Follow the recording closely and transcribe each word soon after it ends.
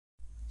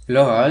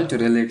Hello all,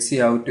 today let's see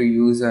how to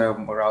use a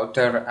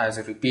router as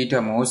a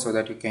repeater mode so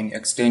that you can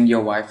extend your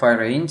Wi-Fi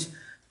range.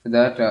 For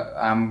that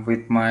I'm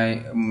with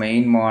my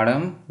main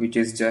modem, which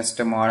is just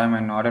a modem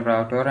and not a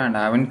router, and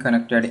I haven't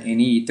connected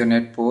any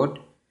Ethernet port.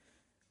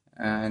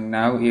 And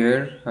now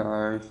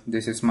here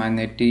this is my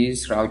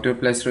Netis router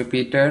plus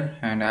repeater,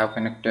 and I have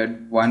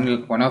connected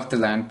one of the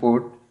LAN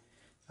port,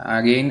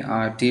 again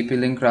a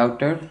TP-Link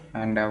router,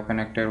 and I have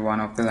connected one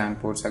of the LAN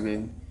ports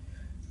again.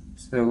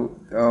 So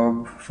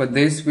for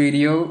this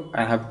video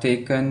I have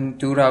taken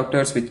two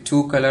routers with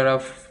two color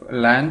of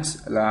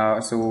LANs.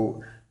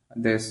 So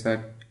this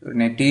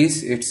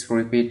Netis, its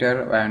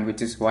repeater, and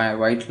which is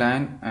white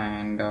LAN,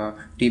 and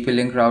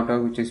TP-Link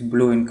router, which is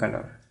blue in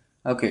color.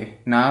 Okay,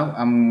 now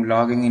I'm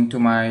logging into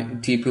my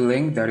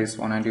TP-Link, that is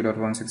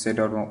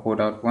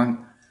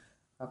 192.168.0.1.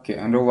 Okay,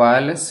 under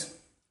wireless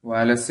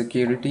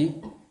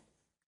security,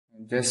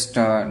 just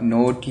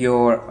note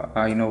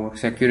your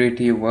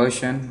security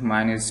version.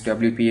 Mine is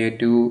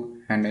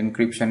WPA2 and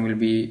encryption will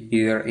be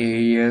either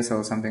AES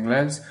or something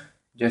else.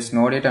 Just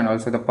note it, and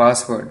also the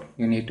password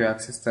you need to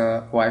access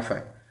the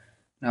Wi-Fi.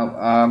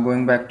 Now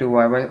going back to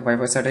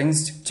Wi-Fi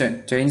settings,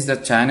 change the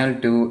channel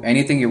to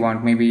anything you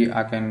want. Maybe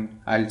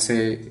I'll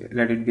say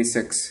let it be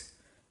 6.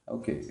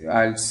 Okay,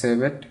 I'll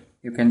save it.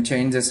 You can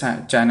change the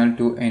channel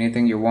to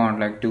anything you want,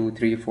 like 2,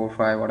 3, 4,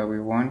 5, whatever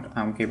you want.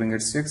 I'm keeping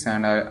it 6,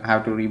 and I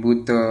have to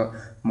reboot the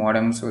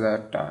modem so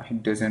that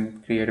it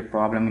doesn't create a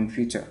problem in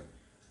future.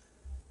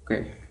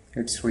 Okay,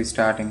 it's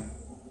restarting.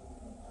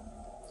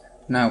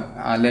 Now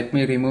let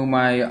me remove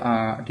my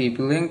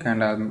TP-Link,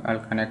 and I'll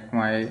connect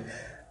my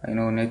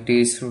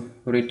Netis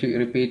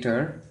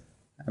repeater,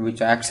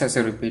 which acts as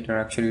a repeater.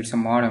 Actually it's a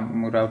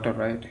modem router,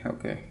 right?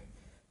 Okay.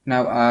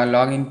 Now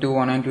log into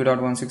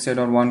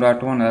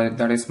 192.168.1.1.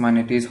 That is my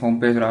Netis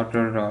homepage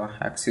router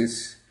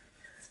access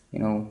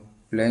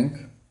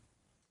link.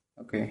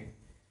 Okay,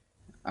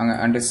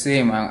 and the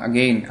same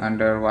again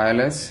under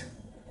wireless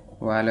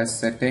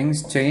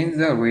settings, change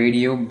the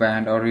radio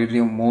band or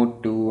radio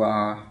mode to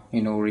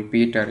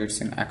repeater.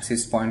 It's an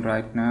access point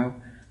right now,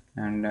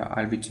 and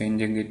I'll be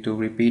changing it to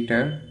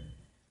repeater.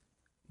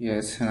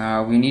 Yes,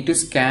 we need to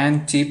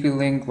scan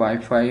TP-Link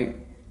Wi-Fi.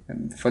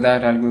 For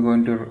that I'll be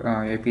going to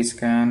AP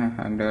scan,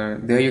 and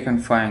there you can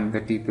find the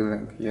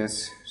TP-Link.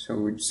 Yes,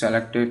 so it's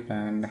select it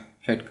and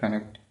hit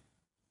connect.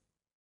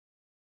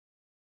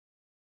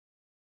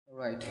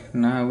 Alright,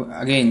 now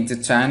again the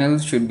channel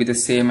should be the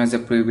same as the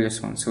previous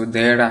one. So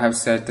there I have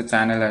set the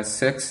channel as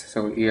 6,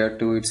 so here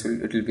too it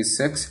will be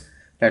 6.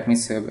 Let me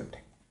save it.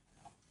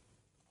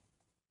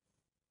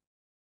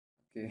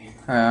 Okay,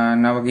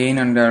 now again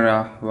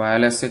under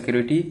wireless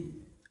security,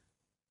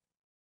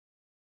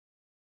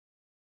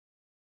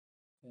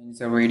 change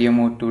the radio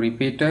mode to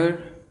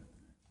repeater,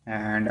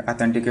 and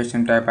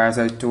authentication type, as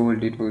I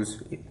told, it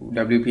was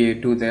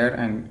WPA2 there,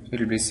 and it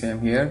will be same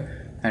here,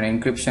 and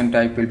encryption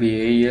type will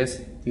be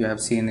AES. You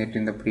have seen it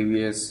in the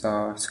previous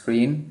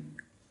screen.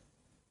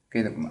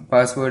 Okay, the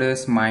password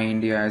is my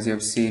India, as you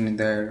have seen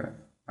there.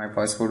 My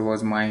password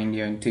was my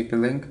India in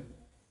TP-Link.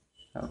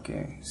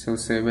 Okay, so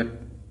save it.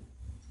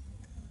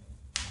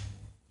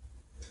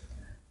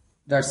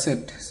 That's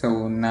it.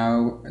 So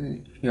now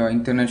your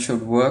internet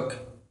should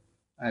work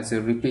as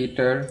a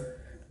repeater.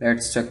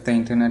 Let's check the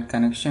internet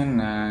connection,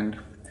 and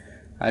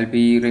I'll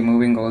be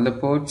removing all the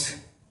ports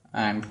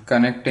and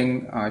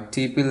connecting a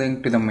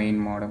TP-Link to the main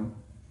modem.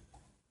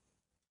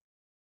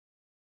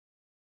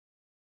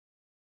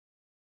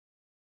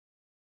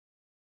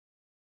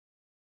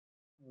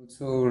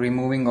 Also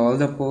removing all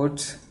the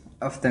ports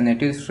of the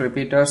Netis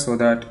repeater so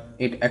that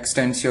it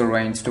extends your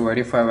range to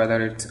verify whether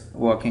it's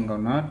working or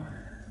not,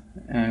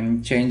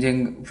 and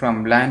changing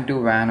from LAN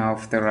to WAN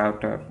of the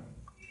router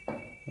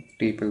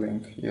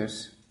TP-Link.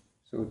 Yes,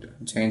 so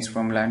change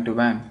from LAN to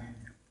WAN.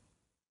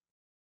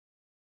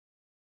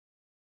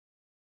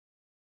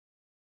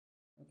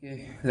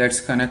 Okay, let's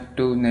connect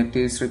to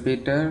Netis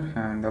repeater,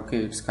 and okay,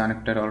 it's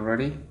connected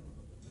already.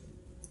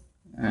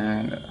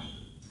 And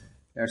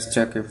let's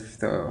check if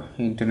the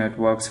internet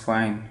works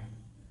fine.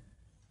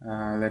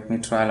 Let me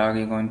try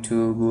logging on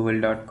to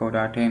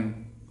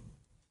google.co.in.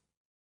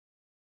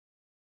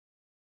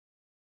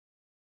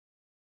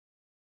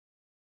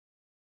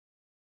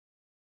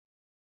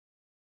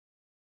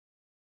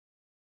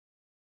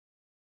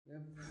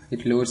 Yep,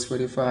 it loads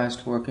very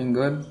fast, working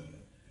good.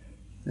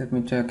 Let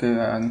me check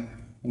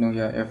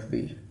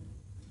FB,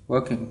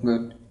 working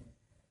good.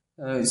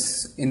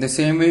 In the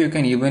same way, you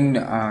can even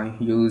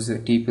use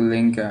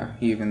TP-Link,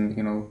 even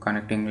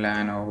connecting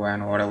LAN or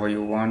WAN, whatever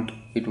you want.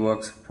 It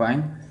works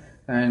fine.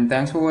 And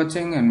thanks for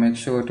watching, and make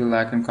sure to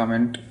like and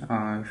comment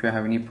if you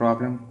have any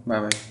problem.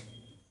 Bye bye.